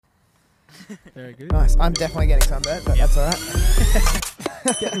Very good. Nice. I'm definitely getting sunburned, but that's all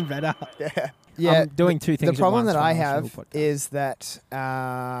right. Getting better. Yeah. Yeah. I'm doing two things. The problem at that once I when have listen to a podcast. is that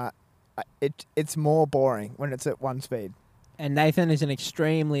it's more boring when it's at one speed. And Nathan is an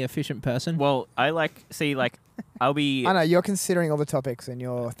extremely efficient person. Well, I'll be. I know you're considering all the topics and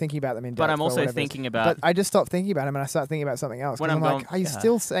you're thinking about them in depth. But I'm or also whatever it is. thinking about. But I just stop thinking about them and I start thinking about something else. When 'Cause I'm like, going- are you yeah.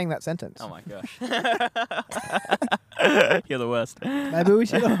 still saying that sentence? Oh my gosh. You're the worst. Maybe we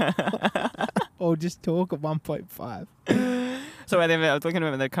should or just talk at 1.5. So I was talking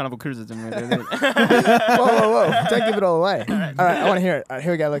about the Carnival Cruises. Whoa, whoa! Don't give it all away. All right, I want to hear it. All right,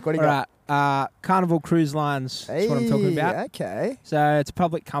 here we go. Luke, what do you All right. Carnival Cruise Lines is what I'm talking about. Okay. So it's a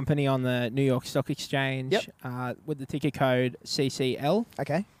public company on the New York Stock Exchange Yep. with the ticker code CCL.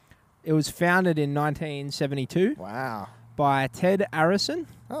 Okay. It was founded in 1972 Wow. by Ted Arison.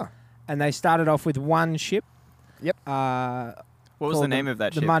 Oh. And they started off with one ship. Yep. What was the name of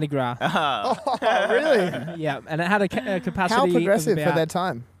that the ship? Mardi Gras. Oh, really? Yeah, and it had a capacity How progressive of for about their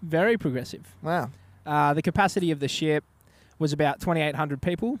time? very progressive. Wow. The capacity of the ship was about 2,800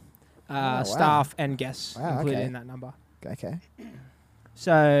 people, wow. staff and guests Wow, included okay. in that number. Okay.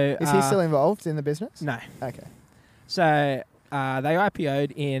 So Is he still involved in the business? No. Okay. So they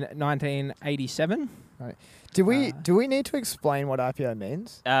IPO'd in 1987. Do we need to explain what IPO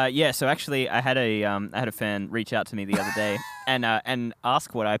means? Yeah. So actually, I had a fan reach out to me the other day and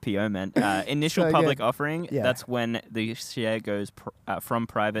ask what IPO meant. Initial So, public yeah. offering. Yeah. That's when the share goes from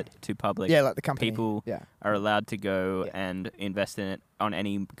private to public. Yeah, like the company. People Yeah. are allowed to go Yeah. and invest in it on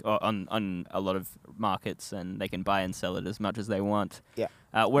on a lot of markets, and they can buy and sell it as much as they want. Yeah.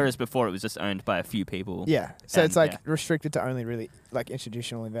 Whereas before it was just owned by a few people. Yeah. So it's And, like restricted to only really like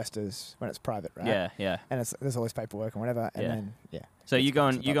institutional investors when it's private, right? Yeah, yeah. And there's always paperwork and whatever, and Yeah. then So It's you go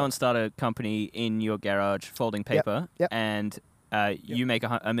to and public. start a company in your garage, folding paper, yep. and you make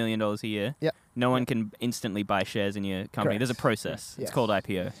 $1 million a year. Yep. No one can instantly buy shares in your company. Correct. There's a process. Yes. It's called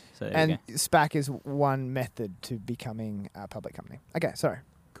IPO. So there you And go. SPAC is one method to becoming a public company. Okay, sorry.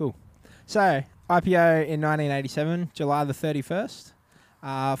 Cool. So IPO in 1987, July the 31st,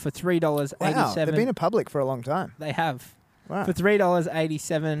 for $3.87. Wow, they've been a public for a long time. They have. Wow. For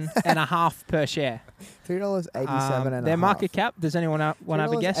 $3.87 and a half per share. $3.87 and a Their half. market cap, does anyone want to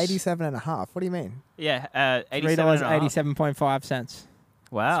have a guess? $3.87 and a half. What do you mean? Yeah, 87.5. $3.87.5.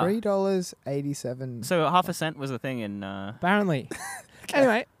 Wow. $3.87. So half a cent was the thing in. Apparently.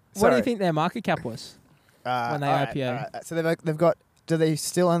 Anyway, what do Sorry. you think their market cap was? when they IPO. All right. So they've got. Do they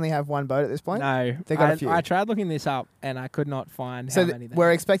still only have one boat at this point? No. They got a few. I tried looking this up and I could not find So how many they we're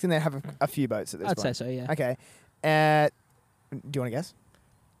had. expecting they have a few boats at this I'd point. say so, yeah. Okay. Do you want to guess?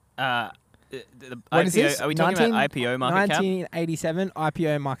 The What IPO, is this? Are we talking about IPO market cap? 1987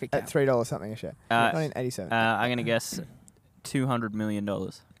 IPO market cap. At $3 something a share. 1987. I'm going to guess $200 million.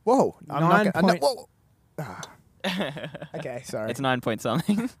 Whoa! I'm not Nine gonna, point- whoa. Ah. Okay, sorry. It's 9 point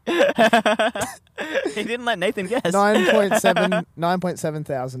something. He didn't let Nathan guess. $9.7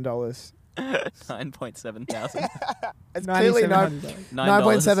 thousand dollars. 9.7 thousand. It's clearly $9,700.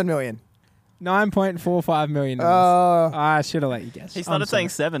 $9.7 million. $9.45 million. Oh, I should have let you guess. He I'm started saying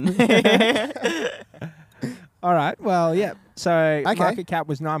sorry. 7. All right. Well, yeah. So Okay. market cap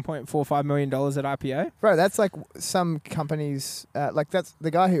was $9.45 million at IPO. bro, that's like some companies. Like that's the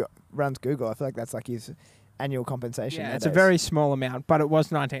guy who runs Google. I feel like that's like his annual compensation. Yeah, it's a nowadays. very small amount, but it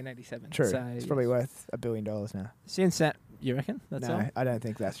was 1987. true. So It's probably worth $1 billion now. Since then, you reckon? That's no, all? I don't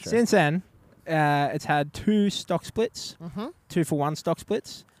think that's true. Since then, it's had 2 stock splits, Mm-hmm. 2-for-1 stock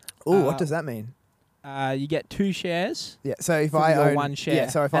splits. Oh, what does that mean? You get 2 shares. Yeah. So if For I your own one share, yeah.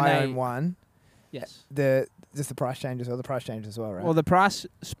 So if and I they- own one, Yes. does the price changes or the price changes as well, right? Well, the price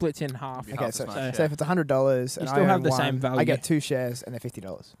splits in half. Yeah. Okay, half so, as much, so yeah. if it's $100 and You I still have own the one, same I value. get 2 shares and they're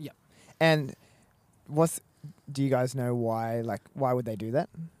 $50. Yep. And do you guys know why? Like, why would they do that?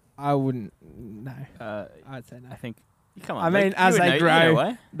 I wouldn't. No. Uh, I'd say no. I think. Come on. I mean, Luke, as you would they know, grow, you know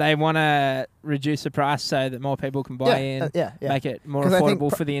why? They want to reduce the price so that more people can buy in, yeah. make it more 'Cause I think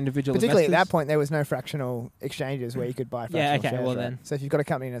affordable for the individual Particularly at investors. that point, there was no fractional exchanges where you could buy fractional Yeah, okay, shares. well right? then. So if you've got a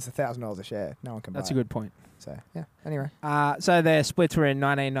company that's $1,000 a share, no one can That's buy a good point. it. So, yeah. Anyway. So their splits were in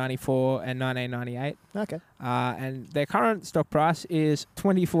 1994 and 1998. Okay. And their current stock price is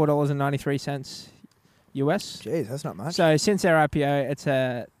 $24.93 US. Jeez, that's not much. So since their IPO, it's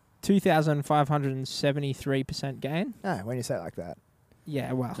a 2,573% gain. No, when you say it like that,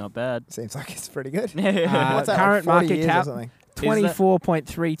 Yeah, well. Not bad. seems like it's pretty good. Uh, What's that, current like 40 market years cap, or something?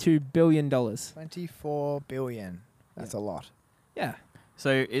 $24.32 billion. $24 billion. That's a lot. Yeah.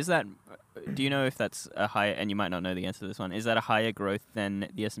 So is that? Do you know if that's a higher? And you might not know the answer to this one. Is that a higher growth than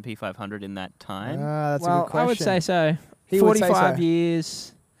the S&P 500 in that time? That's a well, good question. I would say so. He would say 45 so.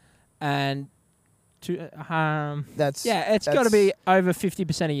 years, and That's it's got to be over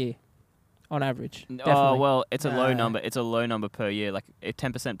 50% a year on average. Oh Definitely. well, it's a low No. number. It's a low number per year. Like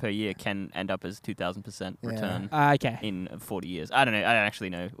 10% per year can end up as 2,000% Yeah. return Okay. in 40 years. I don't know. I don't actually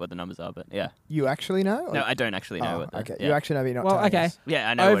know what the numbers are, but yeah. You actually know? Or- No, I don't actually know Oh, what. okay. Yeah. You actually know, but you're not Well, telling okay. us. Yeah,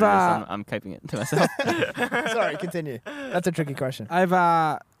 I know what it is. Over- I'm keeping it to myself. Sorry, continue. That's a tricky question.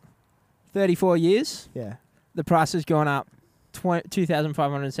 Over 34 years, Yeah, the price has gone up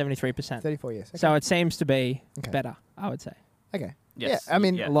 2,573%. 34 years. Okay. So it seems to be Okay. better, I would say. Okay. Yes. Yeah, I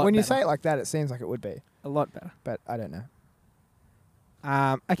mean, yeah. A lot when you better. say it like that, it seems like it would be, A lot better. but I don't know.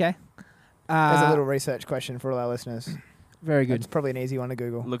 Okay. There's a little research question for all our listeners. Very good. It's probably an easy one to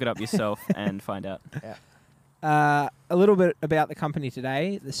Google. Look it up yourself and find out. A little bit about the company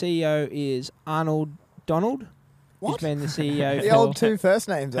today. The CEO is Arnold Donald. What? He's been the CEO The for... old two first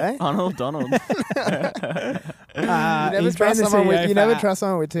names, eh? Arnold Donald. You never he's trust been the someone with CEO you never for- trust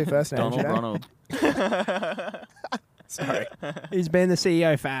someone with two first names. Donald You know? Ronald. Sorry, He's been the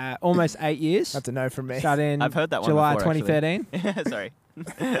CEO for almost 8 years. that's a no from me. Started in I've heard that one July before, actually. 2013. Sorry.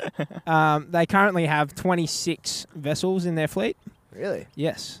 They currently have 26 vessels in their fleet. Really?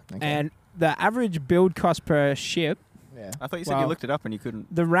 Yes. Okay. And the average build cost per ship, Yeah. I thought you said Well, you looked it up and you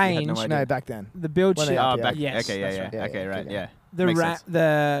couldn't. the You had range, no idea. No, back then. the build When they ship, are- Oh, back. Yes, okay, yeah, that's yeah. right. Yeah, Okay, yeah, right, okay. yeah. the Makes sense.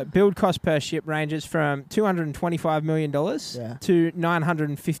 the build cost per ship ranges from $225 million Yeah. to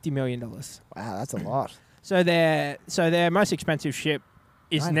 $950 million. Wow, that's a lot. So their most expensive ship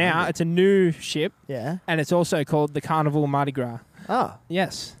is 900. now, it's a new ship, Yeah. and it's also called the Carnival Mardi Gras. Oh.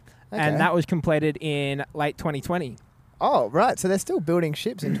 Yes. Okay. And that was completed in late 2020. Oh, right. So they're still building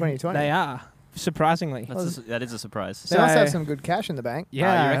ships in 2020. They are, surprisingly. That is a surprise. They must have So- some good cash in the bank.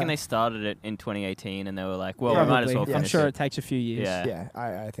 Yeah. You reckon they started it in 2018 and they were like, well, we might as Probably. well Yeah. I'm finish sure it. it takes a few years. Yeah.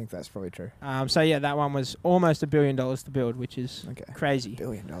 Yeah, I think that's probably true. That one was almost $1 billion to build, which is Okay. crazy. $1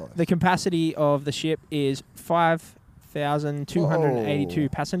 billion. The capacity of the ship is 5,282 Whoa.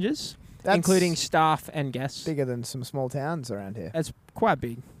 passengers, That's including staff and guests. bigger than some small towns around here. It's quite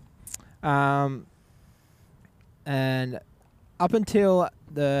big. And up until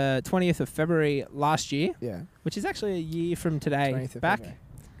the 20th of February last year, Yeah. which is actually a year from today 20th of back, February.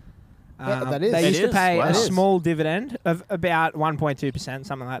 Yeah, that is. they It used to is. pay Wow. a It is. small dividend of about 1.2%,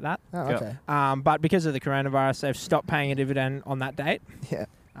 something like that. Oh, Yeah. okay. But because of the coronavirus, they've stopped paying a dividend on that date, Yeah.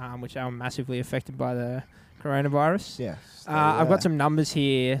 which are massively affected by the coronavirus. Yeah. I've got some numbers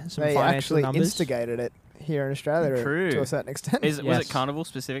here, some They financial actually numbers. instigated it here in Australia True. to a certain extent. Was Yes. it Carnival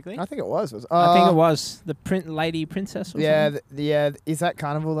specifically? I think it was. I think it was the Lady Princess or Yeah, something. is that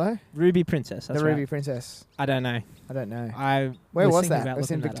Carnival though? Ruby Princess. That's the Ruby right. Princess. I don't know. I don't know. Where Where was thinking that? about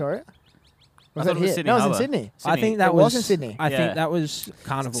Was it in looking that up. Victoria? Was thought that it was here? Sydney No, it was in Harbour. Sydney. I think that It was in Sydney. I Yeah. think that was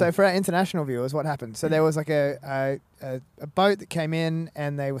Carnival. So for our international viewers, what happened? So there was like a boat that came in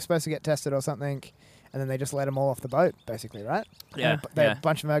and they were supposed to get tested or something, and then they just let them all off the boat, basically, right? Yeah, And a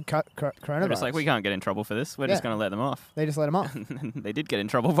bunch of them had coronavirus. They're just like, we can't get in trouble for this. We're just Yeah. going to let them off. They just let them off. They did get in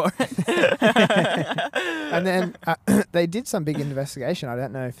trouble for it. And then they did some big investigation. I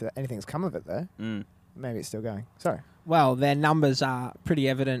don't know if anything's come of it though. Mm. Maybe it's still going. Sorry. well, their numbers are pretty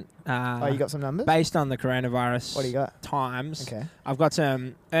evident. Oh, you got some numbers? Based on the coronavirus What do you got? times. Okay. I've got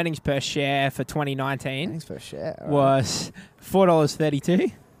some earnings per share for 2019 Thanks for a share. All right. was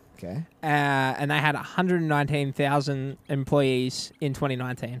 $4.32. Okay. And they had 119,000 employees in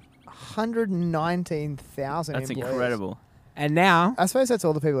 2019. 119,000 That's employees. incredible. And now, I suppose that's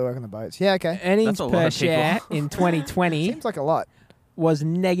all the people who work on the boats. Yeah, okay. earnings That's a lot per of people. share in 2020 Seems like a lot. was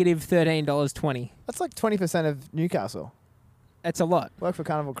negative $13.20. That's like 20% of Newcastle. That's a lot. Work for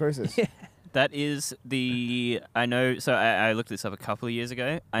Carnival Cruises. That is I know, so I looked this up a couple of years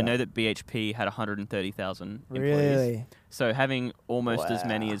ago. I Yeah. know that BHP had 130,000 employees. Really? So having almost as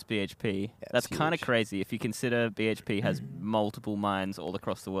many Wow. as BHP, Yeah, that's it's kind of huge. crazy if you consider BHP has multiple mines all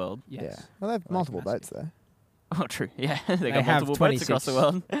across the world. Yes. Yeah. Well, they have Well, multiple massive. boats though. Oh, true. Yeah, they got have multiple boats across the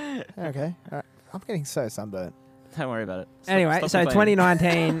 26. world. Okay. All right. I'm getting so sunburnt. Don't worry about it. Stop- Anyway, stop so complaining.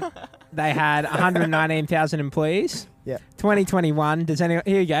 2019, they had 119,000 employees. Yeah. 2021, does anyone...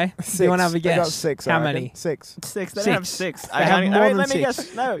 Here you go. Do you want to have a They got guess? 6. How I reckon. many? 6. Six. They don't have Six. six. They have more than let me six.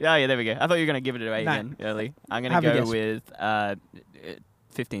 guess. No. Oh, yeah, there we go. I thought you were going to give it away No. again early. I'm going Have to a go guess. with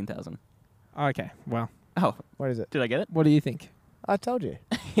 15,000. Okay, well, Oh, What is it? did I get it? what do you think? I told you.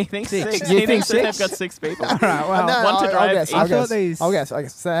 He thinks Six. six. You He think thinks that six? they've got 6 people. All right, well... No, one to I'll drive guess. each. I'll I thought guess. these... I'll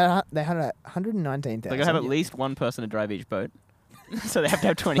guess. So they had 119,000. They're going to have at least one person to drive each boat. So they have to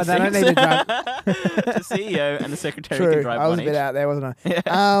have 26. But they don't need to drive... The CEO and the secretary can True. drive I was one a bit each. out there, wasn't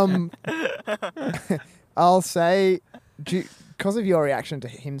I? I'll say, because of your reaction to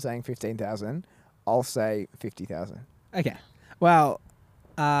him saying 15,000, I'll say 50,000. Okay. Well,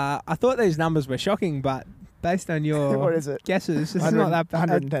 I thought these numbers were shocking, but based on your What is it? guesses, it's not that bad.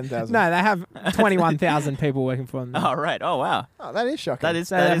 110,000. No, they have 21,000 people working for them. Oh right. Oh wow. Oh, that is shocking. That is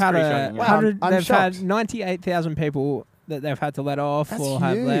So that they've is had pretty a shocking. Wow. Yeah. I'm they've had shocked. 98,000 people that they've had to let off That's or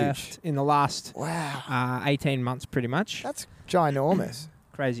have huge. left in the last Wow. 18 months, pretty much. That's ginormous.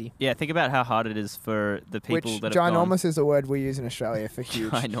 Crazy. Yeah. Think about how hard it is for the people Which that have gone. ginormous is a word we use in Australia for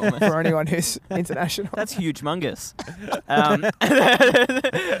huge. Ginormous. For anyone who's international. That's huge-mungus.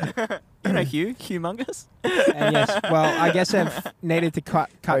 You know, humongous. And yes, well, I guess they've needed to cut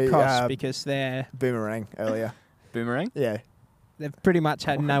Oh, costs because Boomerang earlier. Boomerang. Yeah. they've pretty much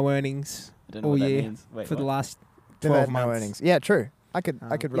had no earnings I don't know all what that year means. Wait, for the what? last They've 12 had months. no earnings. Yeah, true. I could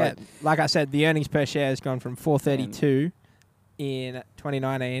relate. Yeah, like I said, the earnings per share has gone from $4.32 in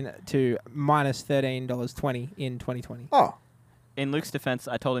 2019 to minus $13.20 in 2020. Oh, In Luke's defense,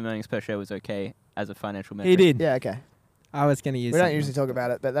 I told him earnings per share was okay as a financial metric. He did. yeah, okay. I was going to use We don't something usually talk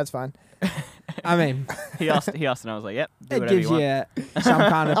about it, but that's fine. I mean, He asked, and I was like, "Yep, do it whatever gives you you want." some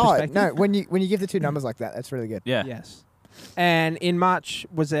kind of Oh, perspective. no, when you give the two numbers like that, that's really good. Yeah. Yes. And in March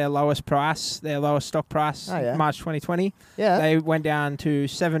was their lowest price, their lowest stock price, Oh, yeah. March 2020. Yeah. They went down to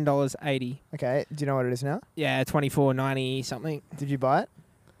 $7.80. Okay. Do you know what it is now? Yeah, $24.90 something. Did you buy it?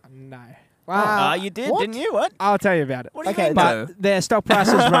 No. You did, what? didn't you? What? I'll tell you about it. What do you Okay, mean, But no? their stock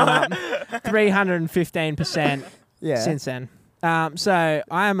price has run up 315% Yeah. since then. So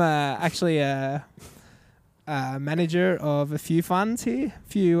I am actually a manager of a few funds here,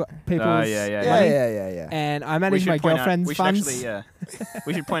 few people's yeah, yeah, money, yeah. and I We manage should my point out- girlfriend's we should funds. actually,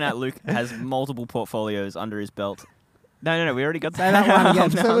 we should point out Luke has multiple portfolios under his belt. No, we already got Say that one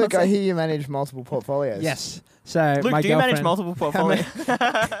again. No, So I'm Luke, not I saying- hear you manage multiple portfolios. Yes. So Luke, my do you manage girlfriend. multiple portfolios?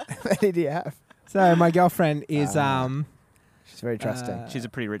 How many do you have? So my girlfriend is She's very trusting. She's a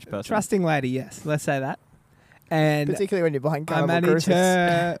pretty rich person. trusting lady. Yes, let's say that. And Particularly when you're buying I Carnival manage Cruises.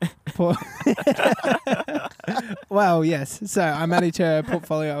 her. Well, yes. So I manage her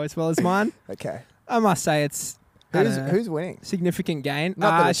portfolio as well as mine. Okay. I must say it's at a Who's winning? significant gain.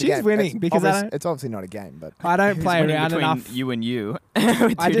 Not that it's a She's game. winning It's because it's obviously not a game, but I don't Who's play winning around between enough. you and you.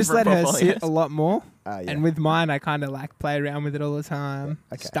 I just let her sit a lot more, yeah. and with mine, I kind of like play around with it all the time,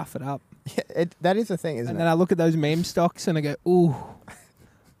 Okay. stuff it up, that is the thing, isn't and it? then I look at those meme stocks and I go, ooh,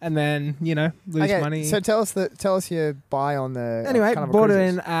 and then lose Okay, money. so tell us your buy on the Anyway, Carnival bought it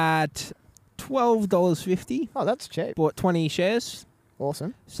Cruises. in at $12.50. Oh, that's cheap. Bought 20 shares.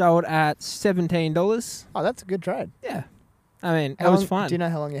 Awesome. Sold at $17. Oh, that's a good trade. Yeah, I mean How it was long- fun. Do you know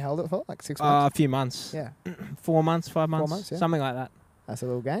how long you held it for? Like 6 A months? few months. Yeah. 4 months, 5 months, months, yeah. something like that. That's a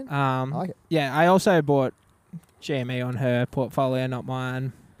little gain. I like it. Yeah, I also bought GME on her portfolio, not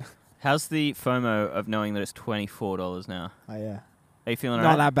mine. How's the FOMO of knowing that it's $24 now? Oh, yeah. Are you feeling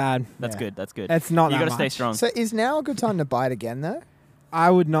Not alright? that bad. That's Yeah. good. That's good. It's not You that got to stay much. strong. So is now a good time to buy it again, though? I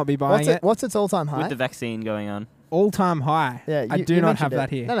would not be buying it. What's its all-time high? With the vaccine going on. All-time high. yeah, I you- do you not mentioned have it. that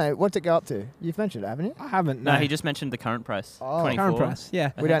here. No, what's it go up to? You've mentioned it, haven't you? I haven't. No, No, he just mentioned the current price. Oh. 24. current price.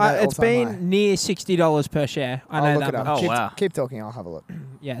 Yeah, We don't know the it's all-time been high. near $60 per share. I I'll know look that it up. much. Oh, wow. Keep talking. I'll have a look.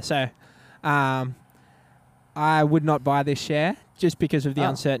 Yeah, so I would not buy this share just because of the Oh.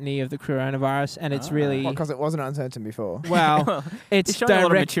 uncertainty of the coronavirus, and it's Ah. really Because it wasn't uncertain before. well, it's He's showing a lot of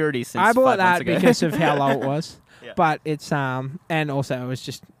direct. maturity since I 5 bought months that ago. because of how low it was, Yeah. but it's and also it was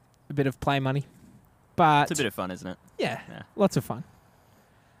just a bit of play money, but It's a bit of fun, isn't it? yeah, Yeah. lots of fun.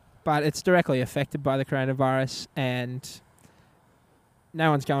 But it's directly affected by the coronavirus, and no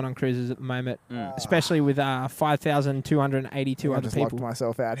one's going on cruises at the moment, Mm. especially with 5,282 I other just people. locked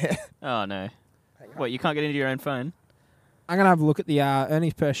myself out here. Oh, no. What, you can't get into your own phone? I'm gonna have a look at the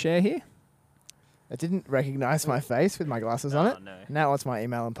earnings per share here. It didn't recognize my face with my glasses on Oh, it. no. Now it's my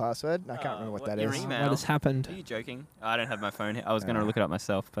email and password. I can't remember what that your is. email? What has happened? Are you joking? I don't have my phone here. I was going to look it up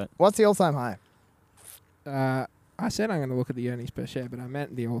myself, but... What's the all-time high? I said I'm going to look at the earnings per share, but I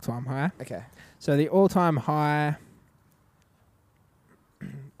meant the all-time high. Okay. So the all-time high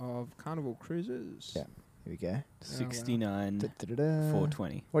of Carnival Cruises. Yeah. Here we go. 69, Da-da-da-da.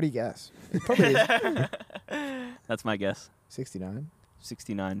 420. What do you guess? It probably is That's my guess. 69.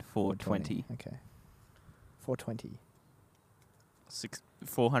 69, 420. Okay. 420.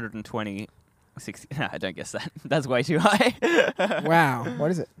 420, 60... I don't guess that. That's way too high. Wow.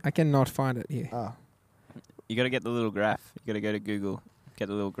 What is it? I cannot find it here. Oh. You got to get the little graph. You got to go to Google, get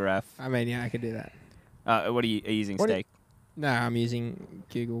the little graph. I mean, yeah, I could do that. What are you using? What do- Steak? No, I'm using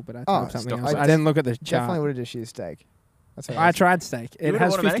Google, but I Oh, typed something stock else. price. I didn't look at the Definitely chart. would have just used steak. That's what I was- tried steak. It would've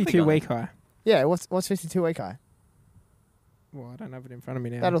has automatically 52 gone. week high. Yeah, what's 52 week high? Well, I don't have it in front of me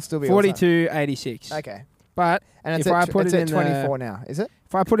now. That'll still be all-time. 42.86. Okay. But And it's If I at, put it's it at in the- 24 now, is it?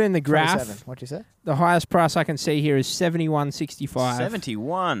 If I put it in the 27. graph, What'd you say? the highest price I can see here is 71.65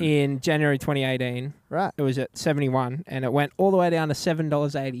 71. in January 2018. Right. It was at 71, and it went all the way down to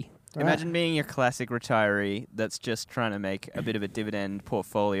 $7.80. Right. Imagine being your classic retiree that's just trying to make a bit of a dividend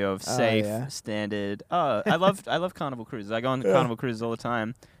portfolio of Oh, safe, yeah. standard. Oh, I love Carnival Cruises. I go on Carnival Cruises all the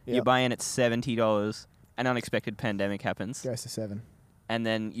time. You Yep. buy in at $70, an unexpected pandemic happens, Goes to 7. and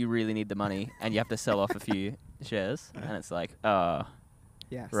then you really need the money, and you have to sell off a few shares, and it's like, oh,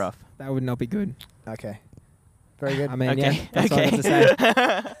 Yes. rough. That would not be good. Okay. Very good. I mean, Okay, yeah, that's all I have to say.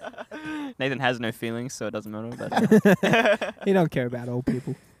 okay. Nathan has no feelings, so it doesn't matter. But You don't care about old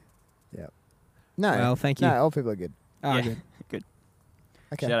people. No. Well, thank you. No, old people are good. Oh, Yeah. good.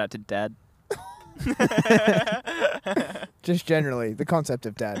 Okay. shout out to Dad. Just generally, the concept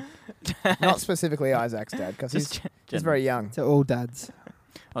of dad. Not specifically Isaac's dad, because he's Just very young. To all dads.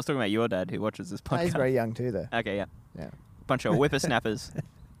 I was talking about your dad who watches this No, podcast. he's very young too, though. Okay, yeah. Yeah. Bunch of whippersnappers.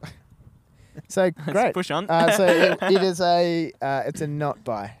 So Let's great. push on. So it is it's a not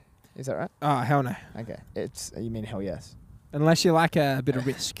buy. Is that right? Oh, hell no. Okay. You mean hell yes? Unless you like a bit of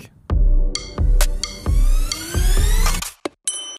risk.